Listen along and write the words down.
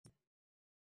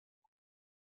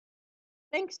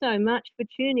Thanks so much for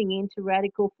tuning in to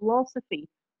Radical Philosophy.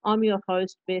 I'm your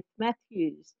host, Beth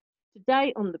Matthews.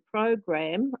 Today on the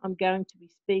program, I'm going to be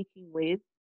speaking with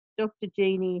Dr.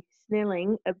 Jeannie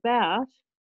Snelling about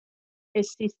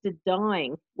assisted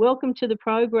dying. Welcome to the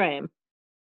program.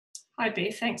 Hi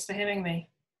Beth, thanks for having me.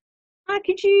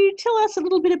 Could you tell us a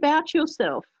little bit about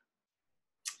yourself?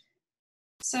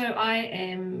 So I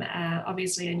am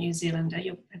obviously a New Zealander,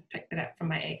 you'll have picked that up from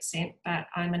my accent, but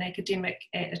I'm an academic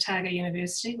at Otago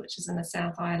University, which is in the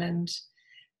South Island,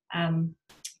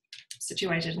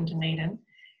 situated in Dunedin.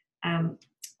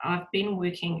 I've been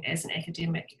working as an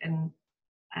academic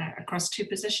across two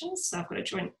positions. So I've got a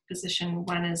joint position.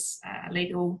 One is a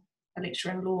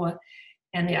lecturer in law,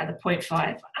 and the other, point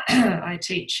 0.5, I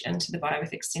teach into the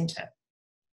Bioethics Centre.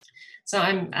 So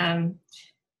I'm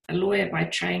a lawyer by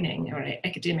training, or an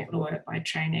academic lawyer by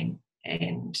training,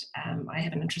 and I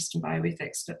have an interest in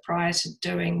bioethics. But prior to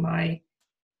doing my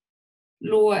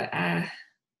law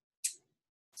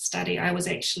study, I was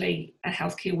actually a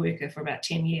healthcare worker for about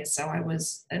 10 years. So I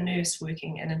was a nurse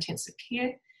working in intensive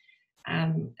care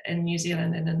in New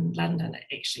Zealand and in London,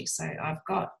 actually. So I've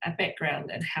got a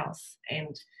background in health,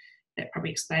 and that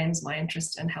probably explains my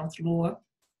interest in health law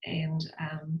and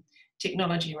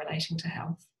technology relating to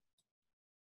health.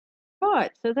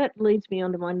 Right, so that leads me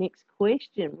on to my next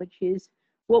question, which is,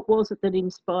 what was it that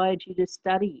inspired you to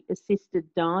study assisted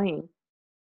dying?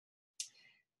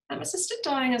 Assisted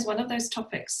dying is one of those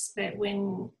topics that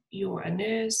when you're a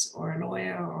nurse or a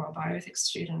lawyer or a bioethics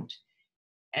student,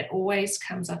 it always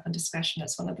comes up in discussion.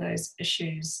 It's one of those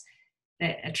issues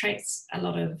that attracts a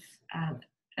lot of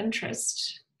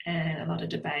interest and a lot of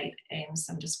debate and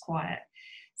some disquiet.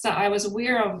 So I was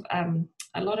aware of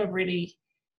a lot of really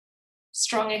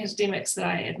strong academics that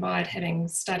I admired, having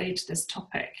studied this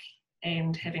topic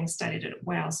and having studied it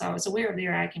well. So I was aware of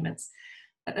their arguments.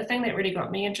 But the thing that really got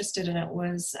me interested in it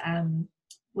was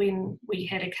when we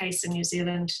had a case in New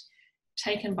Zealand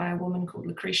taken by a woman called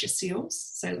Lucretia Seals.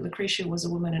 So Lucretia was a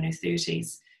woman in her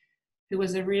 30s who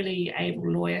was a really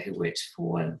able lawyer who worked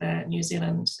for the New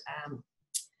Zealand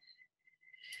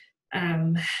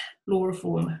law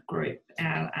reform group.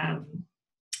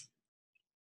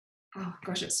 Oh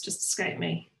gosh, it's just escaped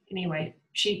me. Anyway,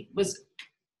 she was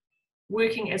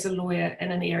working as a lawyer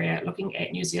in an area looking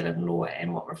at New Zealand law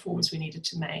and what reforms we needed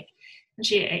to make. And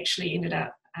she actually ended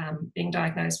up being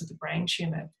diagnosed with a brain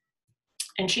tumour.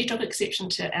 And she took exception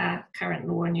to our current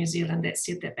law in New Zealand that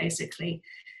said that basically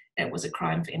it was a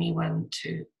crime for anyone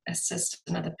to assist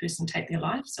another person take their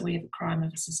life. So we have a crime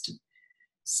of assisted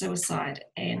suicide.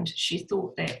 And she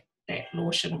thought that that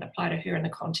law shouldn't apply to her in the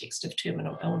context of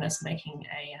terminal illness, making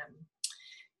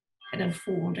an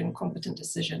informed and competent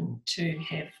decision to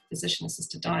have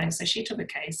physician-assisted dying. So she took a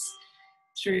case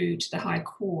through to the High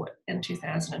Court in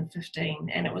 2015,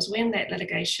 and it was when that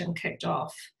litigation kicked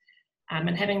off, and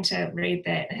having to read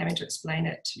that and having to explain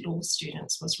it to law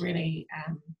students was really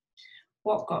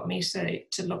what got me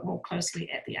to look more closely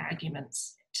at the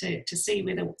arguments, to see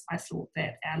whether I thought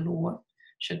that our law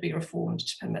should be reformed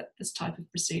to permit this type of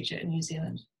procedure in New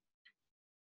Zealand.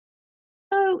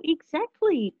 So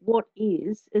exactly what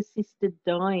is assisted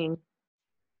dying?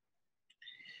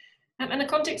 In the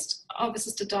context of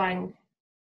assisted dying,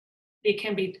 there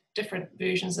can be different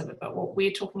versions of it, but what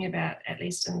we're talking about, at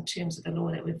least in terms of the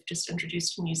law that we've just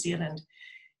introduced in New Zealand,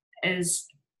 is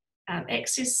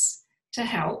access to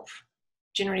help,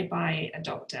 generally by a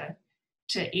doctor,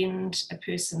 to end a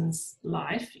person's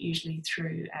life, usually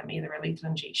through either a lethal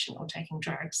injection or taking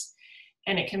drugs.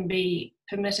 And it can be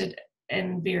permitted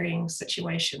in varying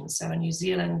situations. So in New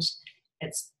Zealand,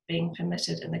 it's being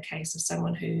permitted in the case of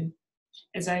someone who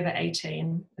is over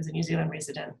 18, is a New Zealand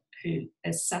resident, who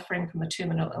is suffering from a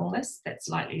terminal illness that's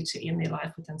likely to end their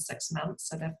life within 6 months.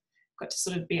 So they've got to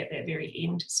sort of be at that very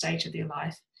end stage of their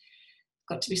life,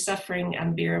 got to be suffering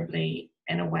unbearably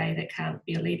in a way that can't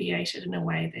be alleviated, in a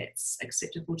way that's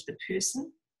acceptable to the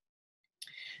person.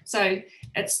 So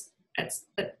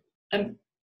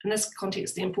in this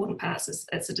context, the important part is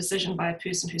it's a decision by a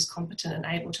person who's competent and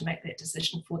able to make that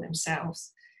decision for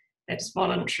themselves. That's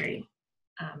voluntary.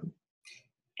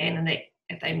 And that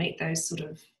if they meet those sort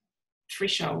of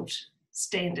threshold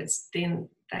standards, then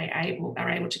they are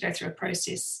able to go through a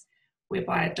process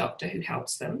whereby a doctor who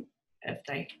helps them, if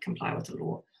they comply with the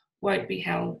law, won't be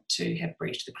held to have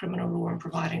breached the criminal law in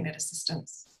providing that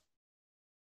assistance.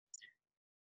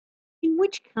 In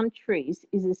which countries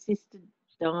is assisted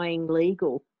dying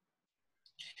legal?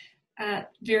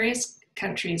 Various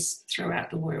countries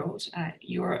throughout the world.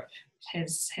 Europe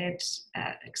has had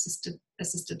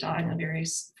assisted dying in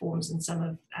various forms in some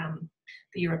of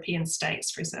the European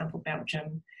states, for example,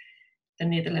 Belgium, the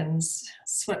Netherlands,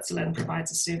 Switzerland provides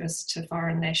a service to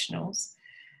foreign nationals.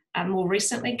 More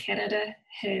recently, Canada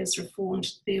has reformed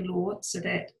their law so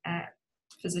that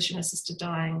physician-assisted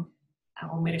dying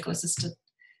or medical-assisted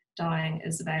dying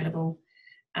is available.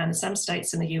 Some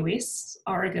states in the US,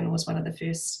 Oregon was one of the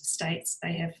first states.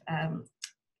 They have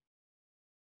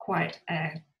quite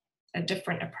a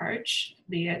different approach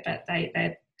there, but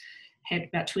they had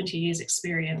about 20 years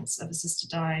experience of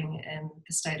assisted dying in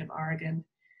the state of Oregon.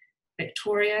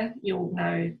 Victoria, you'll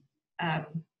know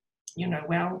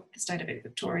well, the state of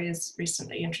Victoria has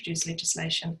recently introduced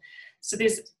legislation. So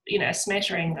there's a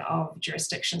smattering of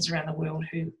jurisdictions around the world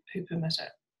who permit it.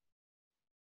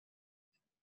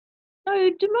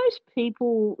 So do most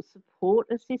people support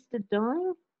assisted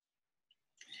dying?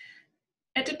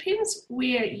 It depends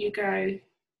where you go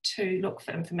to look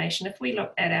for information. If we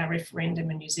look at our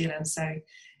referendum in New Zealand, so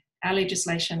our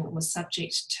legislation was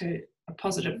subject to a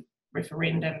positive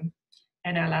referendum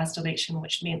in our last election,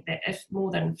 which meant that if more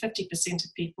than 50%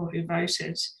 of people who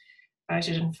voted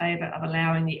in favour of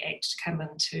allowing the Act to come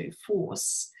into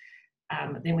force,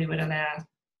 then we would allow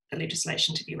the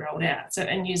legislation to be rolled out. So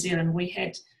in New Zealand, we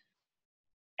had,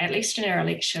 at least in our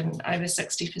election, over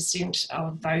 60%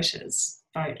 of voters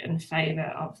vote in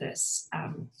favour of this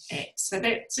Act. So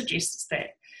that suggests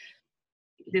that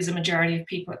there's a majority of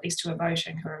people, at least who are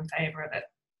voting, who are in favour of it.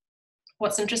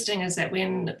 What's interesting is that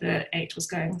when the Act was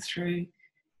going through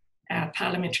our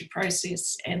parliamentary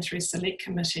process and through Select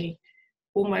Committee,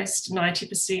 almost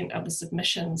 90% of the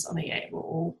submissions on the Act were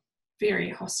all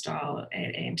very hostile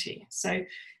and anti. So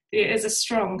there is a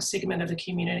strong segment of the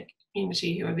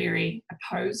community who are very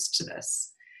opposed to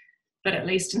this. But at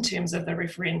least in terms of the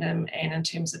referendum and in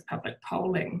terms of public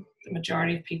polling, the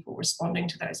majority of people responding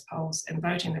to those polls and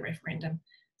voting the referendum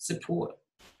support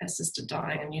assisted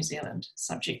dying in New Zealand,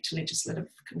 subject to legislative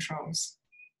controls.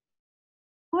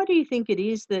 Why do you think it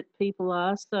is that people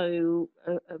are so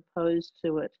opposed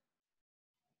to it?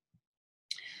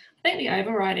 I think the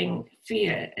overriding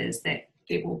fear is that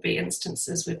there will be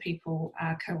instances where people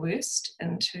are coerced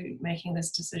into making this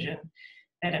decision,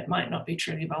 that it might not be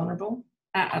truly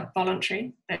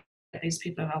voluntary, that these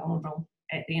people are vulnerable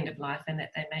at the end of life and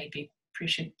that they may be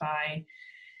pressured by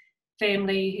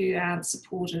family who aren't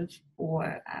supportive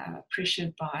or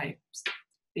pressured by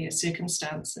their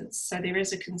circumstances. So there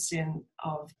is a concern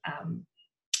of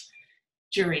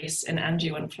duress and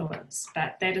undue influence,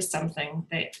 but that is something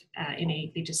that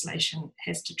any legislation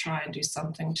has to try and do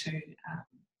something to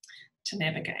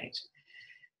navigate.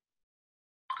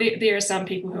 There are some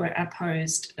people who are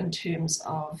opposed in terms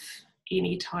of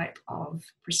any type of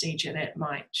procedure that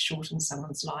might shorten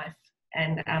someone's life,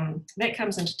 and that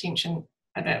comes into tension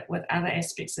a bit with other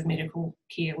aspects of medical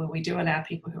care where we do allow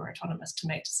people who are autonomous to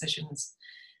make decisions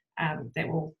that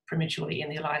will prematurely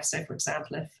end their life. So for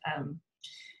example,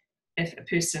 if a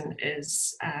person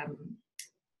is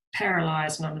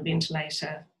paralysed and on a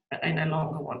ventilator but they no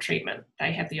longer want treatment,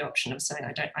 they have the option of saying,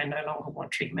 I no longer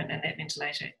want treatment, and that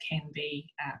ventilator can be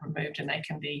removed and they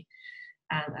can be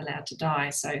allowed to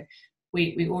die. So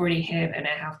we already have in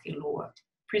our healthcare law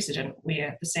precedent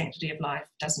where the sanctity of life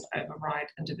doesn't override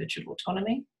individual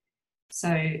autonomy.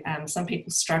 So some people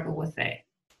struggle with that,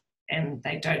 and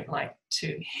they don't like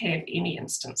to have any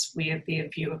instance where their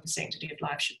view of the sanctity of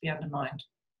life should be undermined.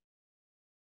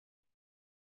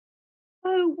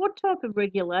 So what type of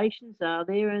regulations are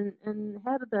there, and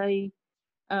how do they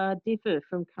differ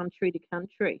from country to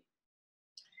country?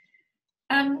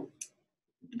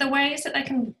 The ways that they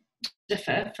can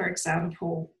differ, for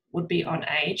example, would be on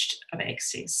age of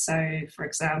access. So, for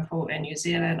example, in New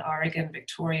Zealand, Oregon,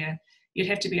 Victoria, you'd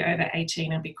have to be over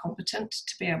 18 and be competent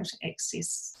to be able to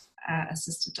access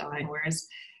assisted dying, whereas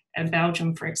in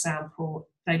Belgium, for example,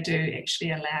 they do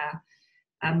actually allow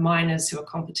minors who are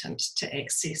competent to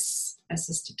access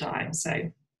assisted dying. So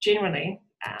generally,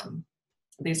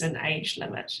 there's an age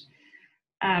limit.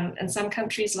 In some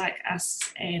countries like us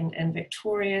and in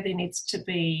Victoria, there needs to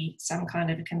be some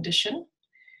kind of a condition.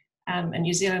 In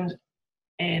New Zealand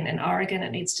and in Oregon,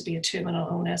 it needs to be a terminal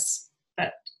illness,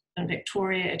 but in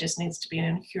Victoria, it just needs to be an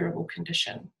incurable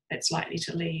condition that's likely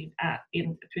to leave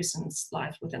in a person's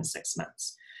life within 6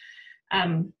 months.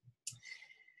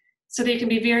 So there can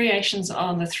be variations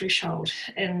on the threshold.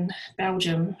 In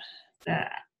Belgium, the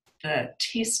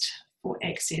test for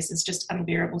access is just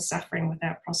unbearable suffering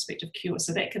without prospect of cure.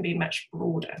 So that can be much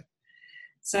broader.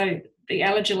 So the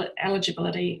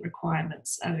eligibility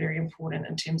requirements are very important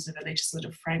in terms of a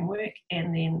legislative framework.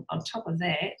 And then on top of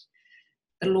that,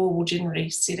 the law will generally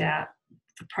set out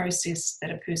the process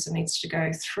that a person needs to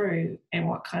go through and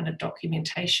what kind of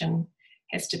documentation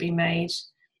has to be made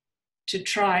to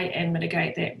try and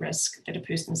mitigate that risk that a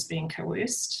person is being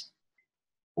coerced,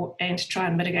 and to try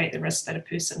and mitigate the risk that a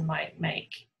person might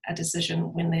make a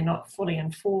decision when they're not fully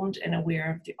informed and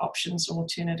aware of the options or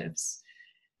alternatives.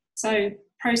 So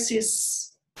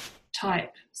process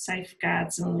type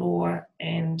safeguards in law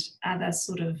and other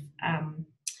sort of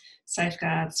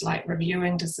safeguards like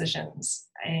reviewing decisions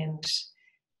and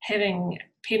having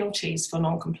penalties for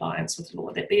non-compliance with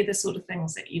law, that they're the sort of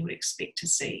things that you would expect to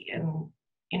see in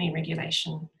any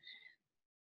regulation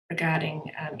regarding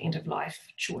end-of-life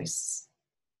choice.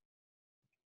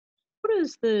 What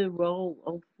is the role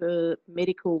of the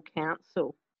Medical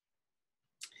Council?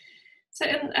 So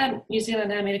in New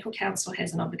Zealand, our Medical Council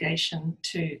has an obligation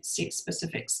to set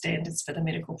specific standards for the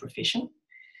medical profession.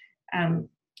 And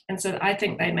so I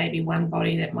think they may be one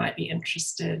body that might be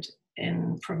interested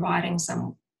in providing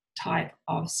some type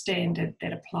of standard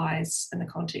that applies in the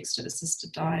context of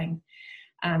assisted dying.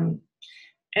 In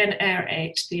our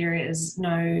Act, there is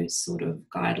no sort of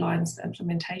guidelines for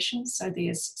implementation, so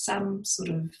there's some sort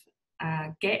of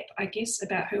gap, I guess,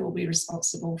 about who will be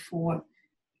responsible for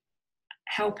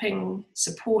helping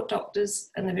support doctors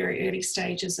in the very early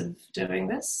stages of doing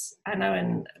this. I know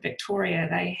in Victoria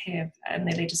they have in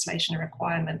their legislation a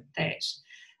requirement that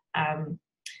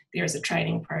there is a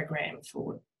training program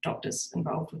for doctors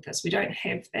involved with this. We don't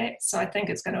have that, so I think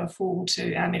it's going to fall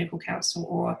to our Medical Council,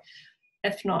 or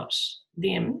if not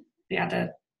them, the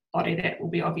other body that will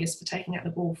be obvious for taking up the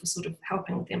ball for sort of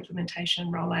helping with the implementation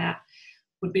and rollout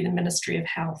would be the Ministry of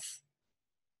Health.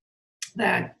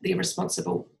 They're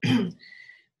responsible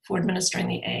for administering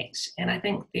the Act, and I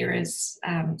think there is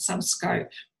some scope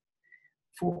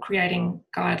for creating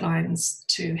guidelines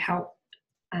to help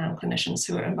clinicians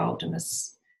who are involved in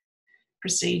this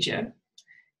procedure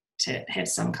to have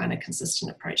some kind of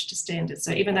consistent approach to standards.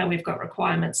 So even though we've got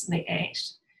requirements in the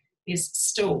Act, there's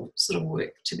still sort of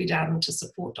work to be done to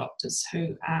support doctors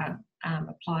who are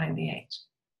applying the Act.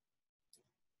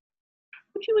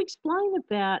 Would you explain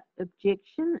about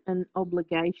objection and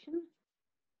obligation?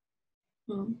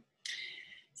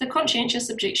 So conscientious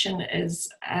objection is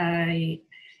a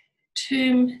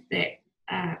term that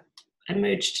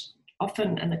emerged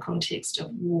often in the context of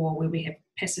war, where we have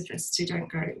pacifists who don't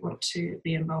want to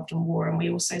be involved in war, and we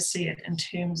also see it in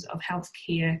terms of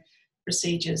healthcare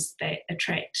procedures that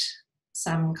attract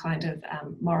some kind of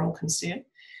moral concern.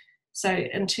 So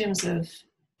in terms of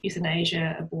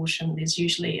euthanasia, abortion, there's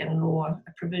usually in law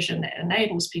a provision that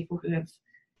enables people who have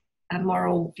a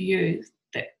moral view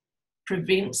that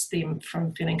prevents them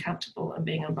from feeling comfortable and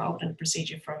being involved in a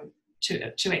procedure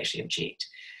to actually object.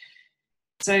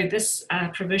 So this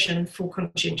provision for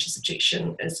conscientious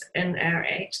objection is in our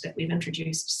Act that we've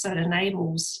introduced. So it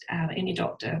enables any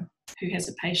doctor who has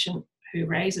a patient who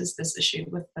raises this issue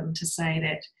with them to say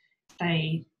that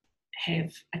they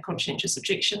have a conscientious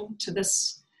objection to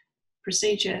this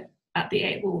procedure. The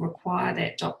Act will require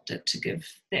that doctor to give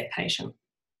that patient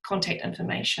contact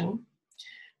information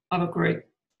of a group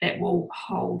that will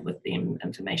hold with them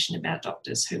information about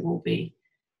doctors who will be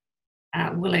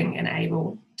willing and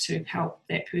able to help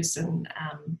that person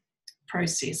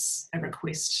process a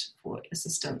request for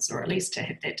assistance, or at least to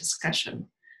have that discussion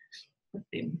with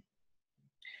them.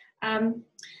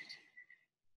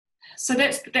 So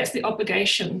that's the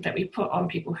obligation that we put on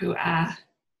people who are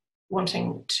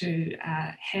wanting to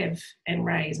have and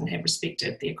raise and have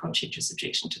respected their conscientious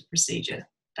objection to the procedure.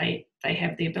 They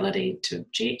have the ability to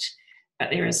object, but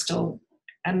there is still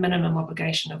a minimum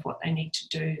obligation of what they need to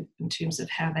do in terms of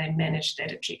how they manage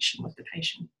that objection with the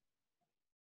patient.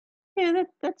 Yeah,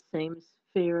 that seems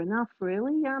fair enough,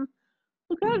 really.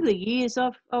 Look, over the years,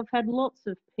 I've had lots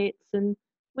of pets, and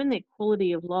when their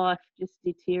quality of life just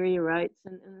deteriorates,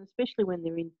 and especially when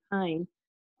they're in pain,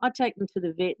 I take them to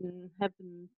the vet and have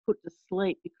them put to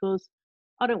sleep because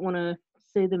I don't want to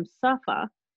see them suffer.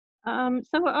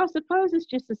 So I suppose it's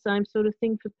just the same sort of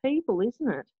thing for people, isn't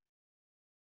it?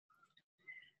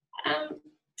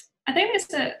 I think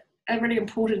there's a really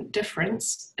important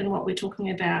difference in what we're talking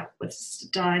about with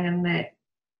dying, and that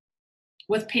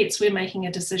with pets we're making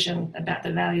a decision about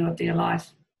the value of their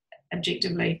life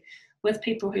objectively. With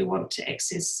people who want to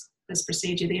access this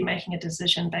procedure, they're making a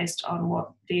decision based on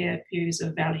what their views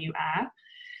of value are.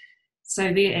 So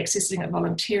they're accessing it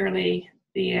voluntarily,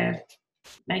 they're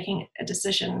making a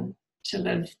decision to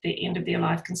live the end of their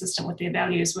life consistent with their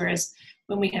values, whereas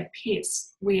when we have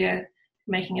pets, we're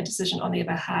making a decision on their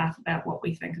behalf about what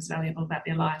we think is valuable about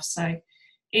their life. So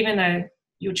even though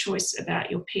your choice about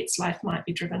your pet's life might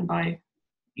be driven by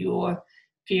your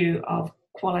view of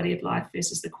quality of life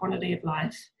versus the quantity of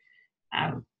life,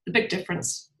 the big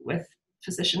difference with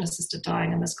physician-assisted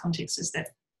dying in this context is that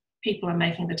people are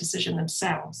making the decision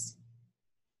themselves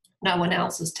no one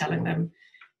else is telling them,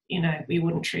 we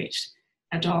wouldn't treat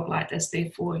a dog like this,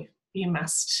 therefore you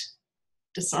must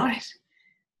decide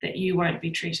that you won't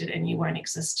be treated and you won't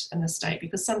exist in this state.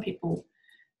 Because some people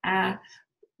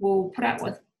will put up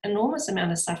with enormous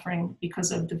amount of suffering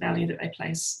because of the value that they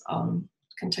place on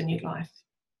continued life.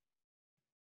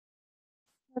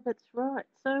 Yeah, that's right.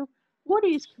 So what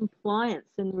is compliance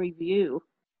and review?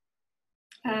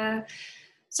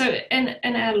 So in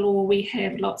our law, we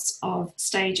have lots of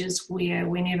stages where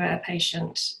whenever a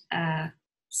patient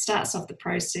starts off the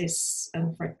process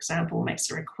and, for example,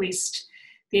 makes a request,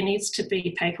 there needs to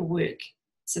be paperwork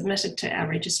submitted to our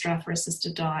registrar for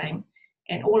assisted dying,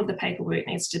 and all of the paperwork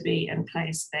needs to be in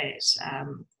place that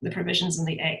the provisions in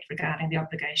the Act regarding the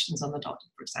obligations on the doctor,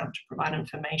 for example, to provide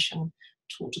information,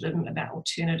 talk to them about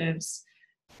alternatives,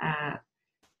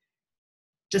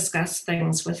 discuss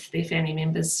things with their family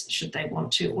members should they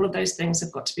want to. All of those things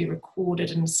have got to be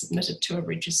recorded and submitted to a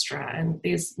registrar, and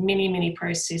there's many, many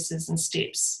processes and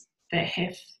steps that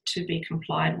have to be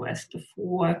complied with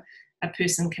before a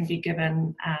person can be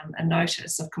given a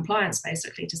notice of compliance,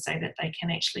 basically, to say that they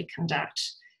can actually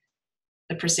conduct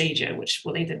the procedure, which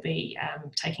will either be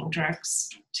taking drugs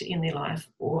to end their life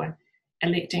or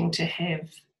electing to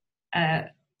have an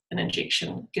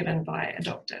injection given by a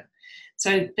doctor.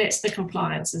 So that's the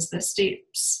compliance, is the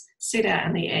steps set out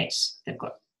in the Act. They've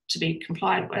got to be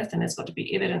complied with, and there's got to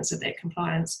be evidence of that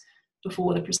compliance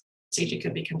before the procedure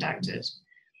can be conducted.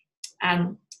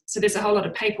 So there's a whole lot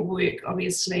of paperwork,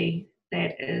 obviously,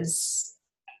 that is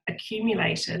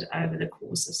accumulated over the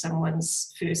course of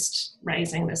someone's first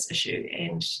raising this issue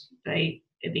and the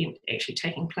event actually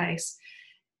taking place.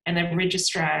 And the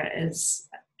registrar has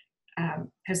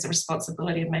the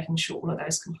responsibility of making sure all of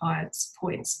those compliance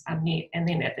points are met. And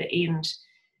then at the end,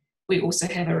 we also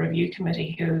have a review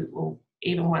committee who will,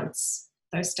 even once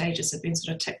those stages have been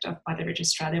sort of ticked off by the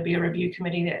registrar, there'll be a review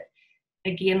committee that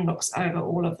again looks over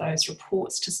all of those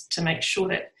reports to make sure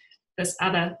that this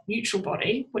other neutral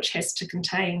body, which has to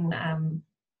contain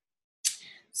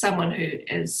someone who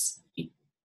is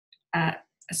a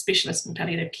specialist in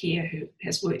palliative care who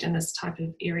has worked in this type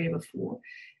of area before,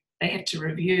 they have to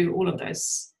review all of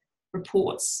those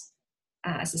reports,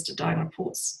 assisted dying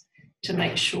reports, to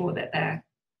make sure that they're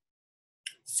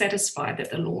satisfied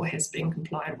that the law has been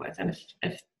complied with. And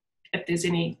if there's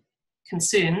any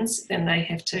concerns, then they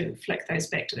have to flick those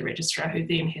back to the registrar, who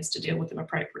then has to deal with them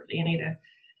appropriately, and either,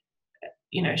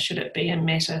 should it be a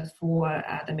matter for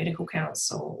the medical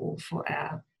council or for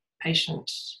our patient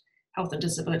health and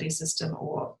disability system,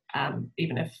 or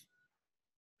even if,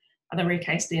 in the rare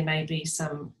case, there may be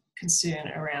some concern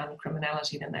around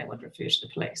criminality, then they would refer to the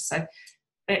police. So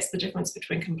that's the difference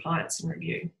between compliance and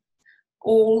review.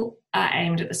 All are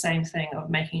aimed at the same thing of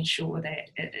making sure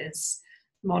that it is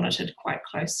monitored quite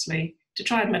closely to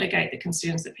try and mitigate the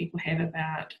concerns that people have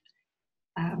about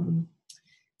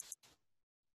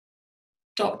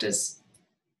doctors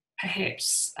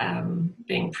perhaps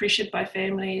being pressured by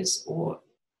families, or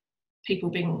people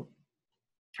being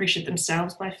pressured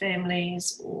themselves by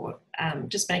families, or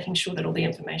just making sure that all the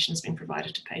information has been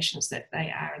provided to patients that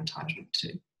they are entitled to.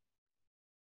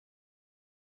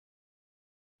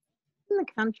 In the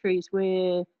countries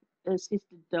where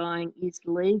assisted dying is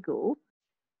legal,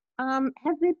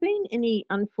 have there been any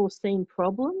unforeseen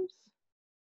problems?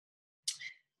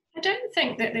 I don't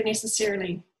think that they're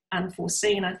necessarily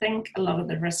unforeseen. I think a lot of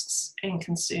the risks and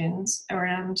concerns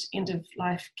around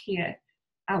end-of-life care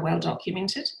are well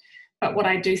documented. But what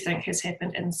I do think has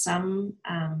happened in some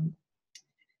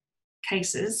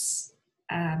cases,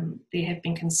 there have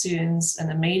been concerns in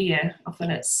the media.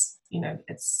 Often it's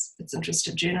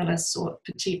interested journalists or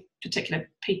particular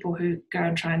people who go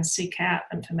and try and seek out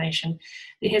information.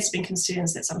 There has been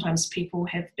concerns that sometimes people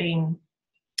have been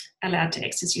allowed to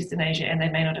access euthanasia and they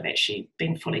may not have actually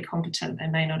been fully competent. They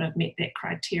may not have met that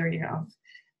criteria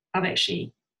of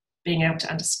actually being able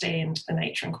to understand the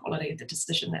nature and quality of the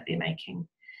decision that they're making.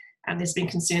 And there's been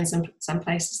concerns in some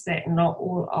places that not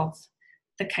all of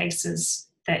the cases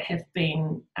that have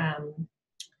been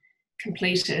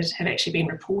completed have actually been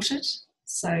reported.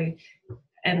 So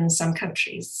in some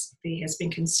countries, there has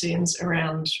been concerns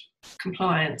around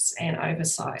compliance and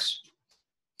oversight,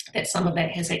 that some of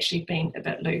that has actually been a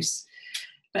bit loose.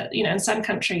 But, in some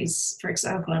countries, for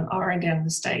example, in Oregon,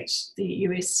 the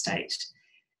US state,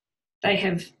 they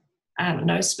have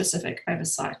no specific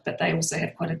oversight, but they also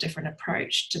have quite a different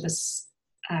approach to this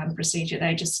procedure.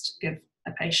 They just give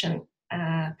a patient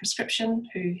a prescription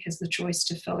who has the choice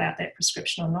to fill out that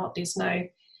prescription or not. There's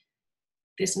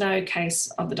no case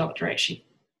of the doctor actually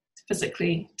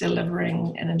physically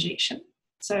delivering an injection.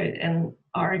 So in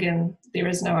Oregon, there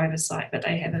is no oversight, but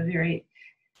they have a very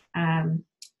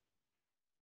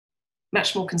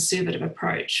much more conservative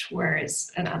approach,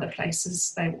 whereas in other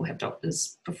places they will have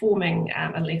doctors performing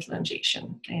a lethal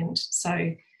injection. And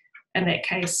so in that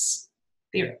case,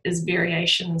 there is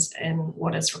variations in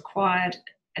what is required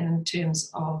in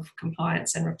terms of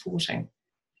compliance and reporting.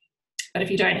 But if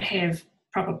you don't have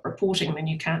proper reporting, then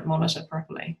you can't monitor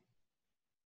properly.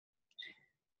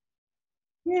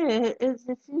 Yeah, it's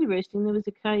interesting. There was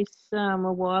a case a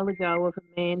while ago of a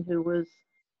man who was,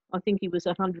 I think he was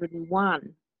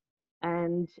 101,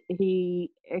 and he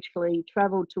actually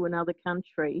travelled to another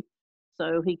country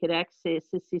so he could access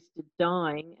assisted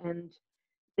dying, and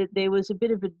that there was a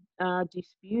bit of a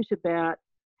dispute about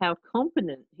how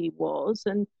competent he was,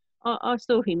 and I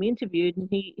saw him interviewed, and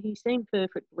he seemed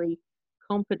perfectly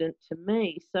competent to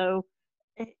me. So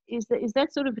is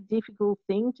that sort of a difficult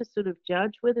thing to sort of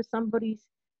judge whether somebody's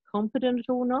competent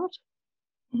or not?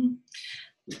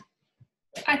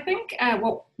 I think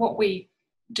what we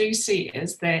do see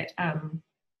is that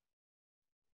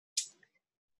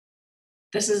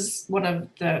this is one of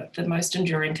the most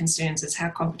enduring concerns, is how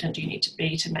competent do you need to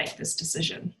be to make this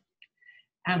decision.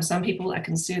 Some people are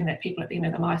concerned that people at the end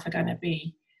of their life are going to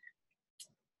be,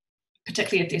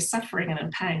 particularly if they're suffering and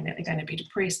in pain, that they're going to be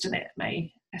depressed, and that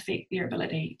may affect their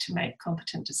ability to make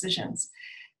competent decisions.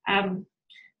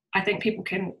 I think people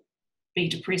can be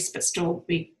depressed but still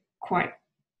be quite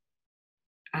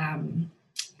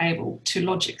able to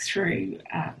logic through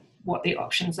what their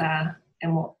options are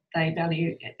and what they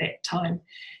value at that time.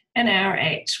 In our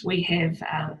Act, we have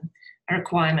a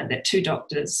requirement that 2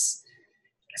 doctors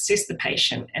assess the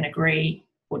patient and agree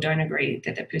or don't agree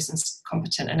that the person's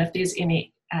competent. And if there's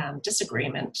any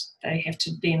disagreement, they have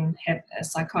to then have a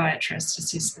psychiatrist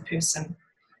assess the person.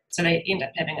 So they end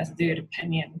up having a third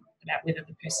opinion about whether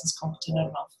the person's competent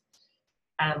or not.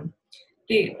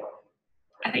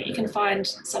 I think you can find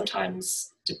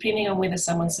sometimes, depending on whether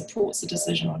someone supports the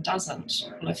decision or doesn't,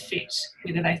 will affect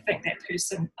whether they think that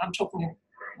person, I'm talking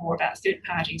more about third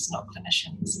parties, not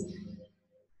clinicians.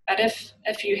 But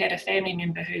if you had a family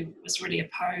member who was really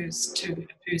opposed to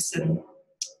a person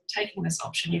taking this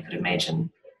option, you could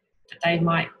imagine that they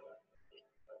might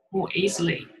more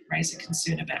easily raise a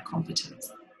concern about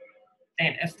competence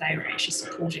than if they were actually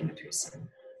supporting the person.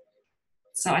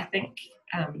 So I think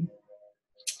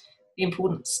the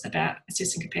importance about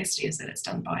assessing capacity is that it's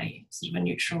done by sort of a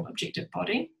neutral, objective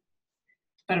body.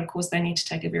 But of course, they need to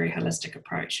take a very holistic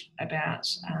approach about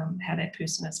how that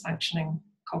person is functioning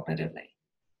cognitively.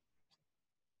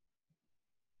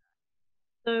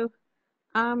 So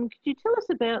could you tell us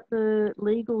about the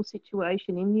legal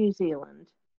situation in New Zealand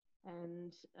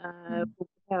and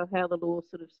how the law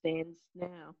sort of stands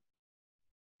now?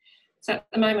 So at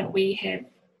the moment we have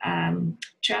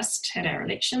just had our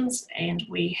elections, and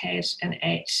we had an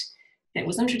Act that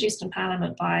was introduced in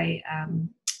Parliament by a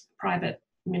private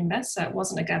member. So it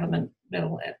wasn't a government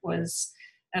bill, it was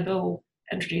a bill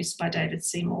introduced by David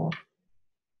Seymour,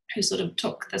 who sort of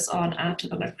took this on after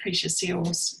the Lucretia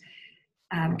Seales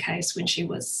case, when she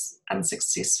was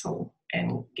unsuccessful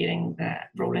in getting the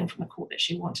ruling from the court that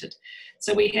she wanted.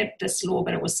 So we had this law,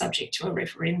 but it was subject to a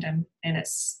referendum, and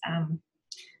it's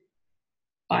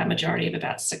by a majority of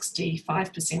about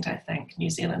 65%, I think, New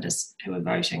Zealanders who are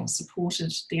voting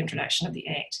supported the introduction of the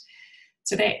Act.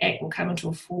 So that Act will come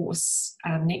into force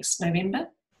next November.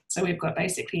 So we've got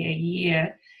basically a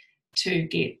year to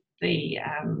get the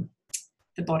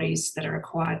bodies that are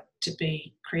required to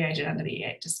be created under the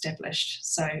Act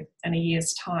established. So in a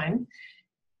year's time,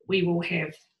 we will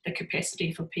have the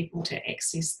capacity for people to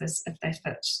access this if they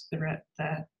fit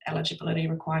the eligibility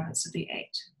requirements of the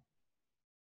Act.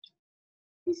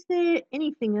 Is there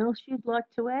anything else you'd like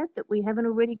to add that we haven't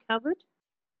already covered?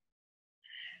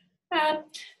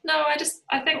 No,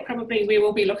 I think probably we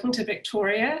will be looking to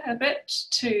Victoria a bit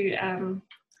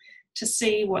to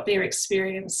see what their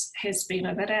experience has been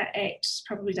of it. Our Act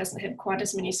probably doesn't have quite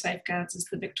as many safeguards as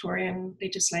the Victorian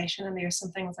legislation, and there are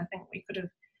some things I think we could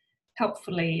have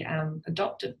helpfully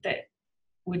adopted that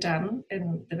were done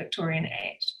in the Victorian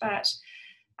Act. But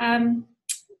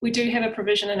we do have a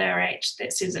provision in our Act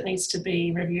that says it needs to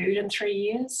be reviewed in 3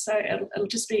 years. So it'll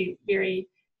just be very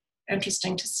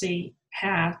interesting to see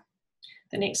how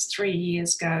the next 3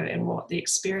 years go and what the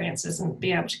experience is, and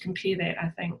be able to compare that, I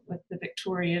think, with the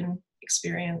Victorian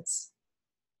experience.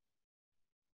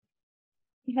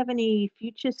 Do you have any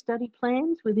future study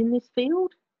plans within this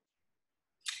field?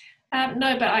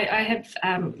 No, but I have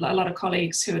a lot of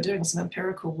colleagues who are doing some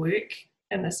empirical work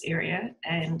in this area,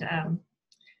 and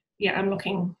I'm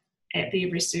looking at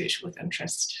their research with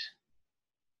interest.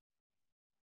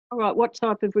 All right, what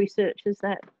type of research is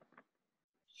that?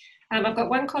 I've got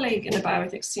one colleague in the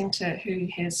Bioethics Centre who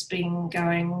has been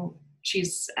going,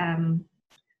 she's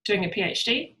doing a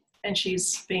PhD, and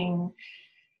she's been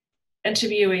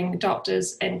interviewing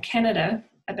doctors in Canada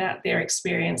about their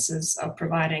experiences of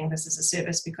providing this as a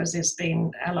service, because there's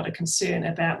been a lot of concern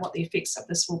about what the effects of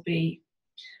this will be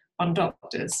on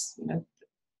doctors. You know,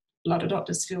 a lot of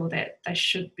doctors feel that they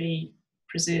should be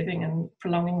preserving and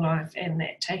prolonging life, and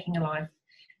that taking a life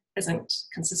isn't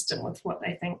consistent with what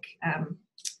they think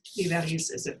their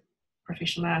values as a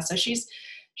professional are. So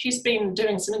she's been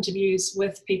doing some interviews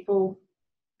with people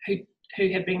who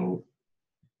have been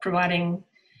providing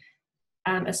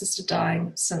assisted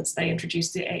dying since they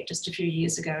introduced the Act just a few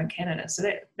years ago in Canada. So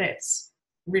that's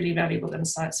really valuable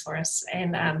insights for us.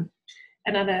 And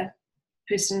another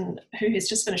person who has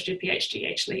just finished her PhD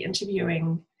actually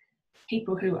interviewing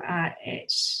people who are at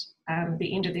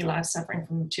the end of their life suffering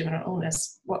from terminal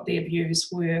illness, what their views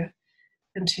were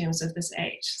in terms of this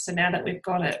Act. So now that we've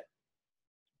got it,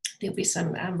 there'll be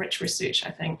some rich research,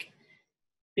 I think,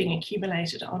 being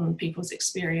accumulated on people's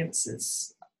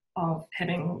experiences of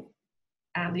having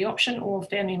the option, or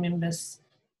family members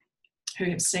who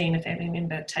have seen a family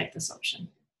member take this option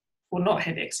or not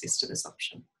have access to this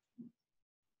option.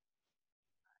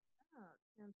 Oh,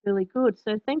 sounds really good.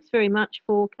 So thanks very much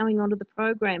for coming onto the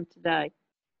program today.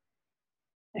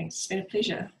 Thanks, it's been a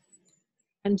pleasure.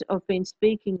 And I've been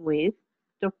speaking with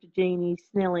Dr. Jeannie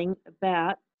Snelling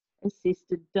about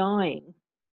assisted dying.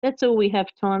 That's all we have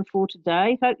time for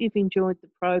today. Hope you've enjoyed the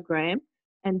program,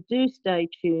 and do stay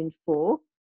tuned for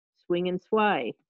Swing and Sway.